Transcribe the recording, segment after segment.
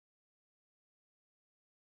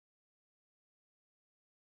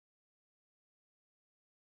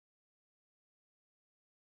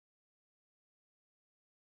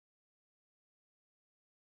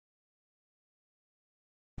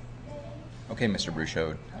Okay, Mr.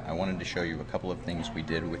 Brouchoud, I wanted to show you a couple of things we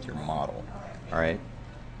did with your model. Alright,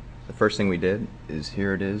 the first thing we did is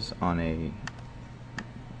here it is on a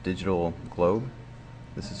digital globe.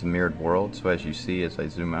 This is a mirrored world, so as you see as I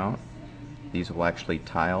zoom out, these will actually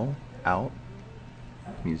tile out.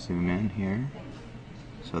 Let me zoom in here.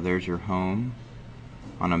 So there's your home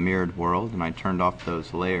on a mirrored world, and I turned off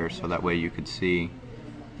those layers so that way you could see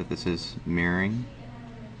that this is mirroring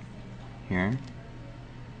here.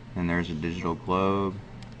 And there's a digital globe,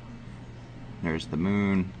 there's the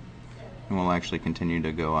moon, and we'll actually continue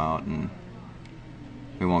to go out, and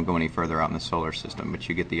we won't go any further out in the solar system, but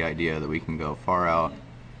you get the idea that we can go far out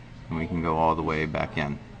and we can go all the way back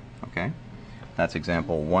in. Okay? That's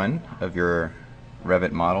example one of your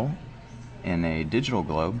Revit model in a digital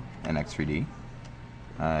globe in X3D.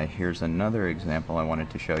 Here's another example I wanted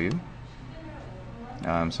to show you,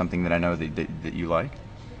 something that I know that you like.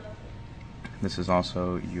 This is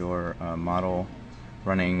also your model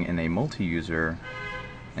running in a multi-user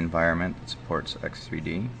environment that supports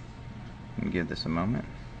X3D. Let me give this a moment.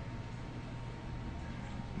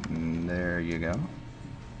 And there you go.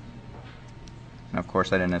 Now, of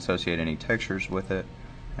course, I didn't associate any textures with it,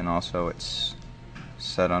 and also it's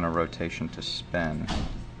set on a rotation to spin.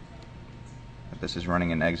 But this is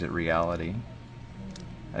running in exit reality.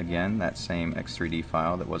 Again, that same X3D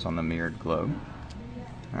file that was on the mirrored globe.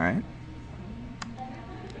 Alright.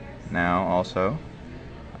 Now also,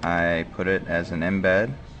 I put it as an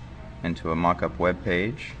embed into a mock-up web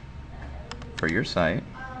page for your site.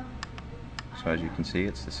 So as you can see,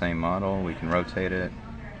 it's the same model. We can rotate it,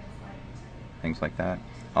 things like that.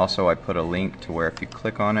 Also, I put a link to where if you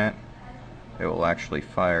click on it, it will actually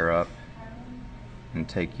fire up and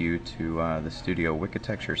take you to the Studio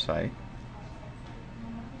Wikitecture site.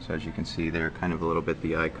 So as you can see there, kind of a little bit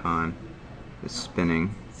the icon is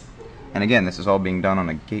spinning. And again, this is all being done on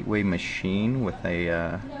a gateway machine with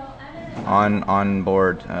a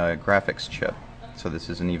onboard graphics chip. So this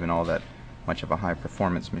isn't even all that much of a high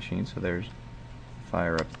performance machine. So there's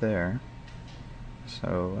fire up there.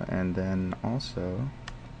 So, and then also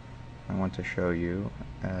I want to show you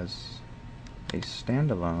as a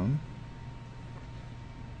standalone.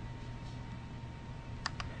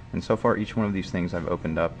 And so far each one of these things I've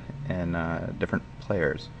opened up in different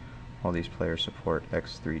players. All these players support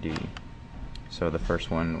X3D. So the first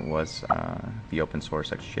one was the open source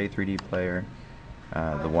XJ3D player.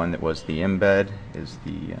 The one that was the embed is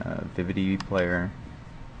the Vivity player.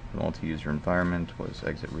 The multi-user environment was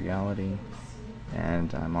Exit Reality.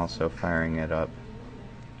 And I'm also firing it up.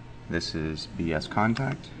 This is BS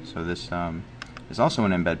Contact. So this is also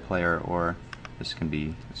an embed player, or this can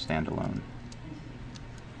be standalone.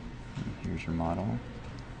 And here's your model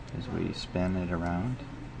as we spin it around.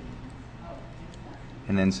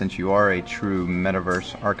 And then since you are a true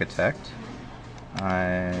Metaverse architect,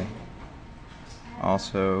 I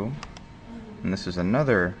also, and this is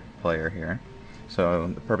another player here, so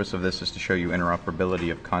the purpose of this is to show you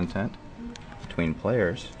interoperability of content between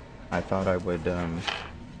players. I thought I would,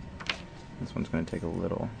 this one's going to take a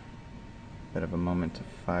little bit of a moment to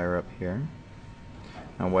fire up here.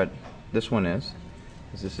 Now what this one is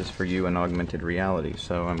this is for you in augmented reality.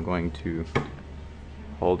 So I'm going to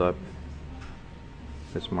hold up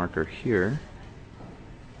this marker here,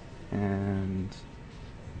 and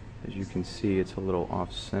as you can see it's a little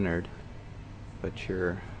off-centered, but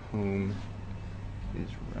your home is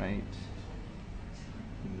right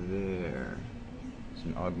there. It's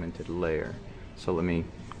an augmented layer. So let me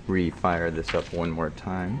re-fire this up one more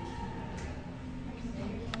time.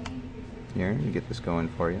 Here, you get this going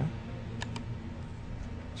for you.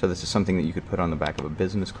 So this is something that you could put on the back of a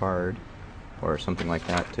business card or something like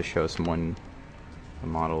that to show someone a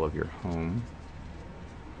model of your home.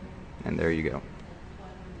 And there you go.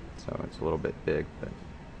 So it's a little bit big, but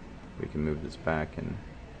we can move this back. And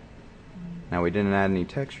now we didn't add any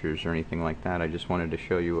textures or anything like that. I just wanted to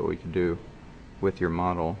show you what we could do with your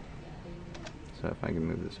model. So if I can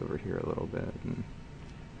move this over here a little bit and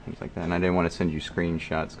things like that. And I didn't want to send you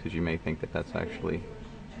screenshots because you may think that that's actually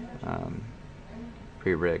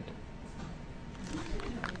pre-rigged.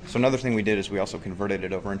 So another thing we did is we also converted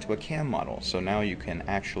it over into a CAM model. So now you can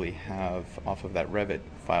actually have, off of that Revit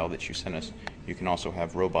file that you sent us, you can also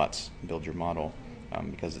have robots build your model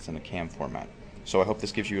because it's in a CAM format. So I hope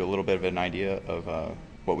this gives you a little bit of an idea of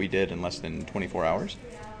what we did in less than 24 hours.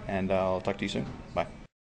 And I'll talk to you soon. Bye.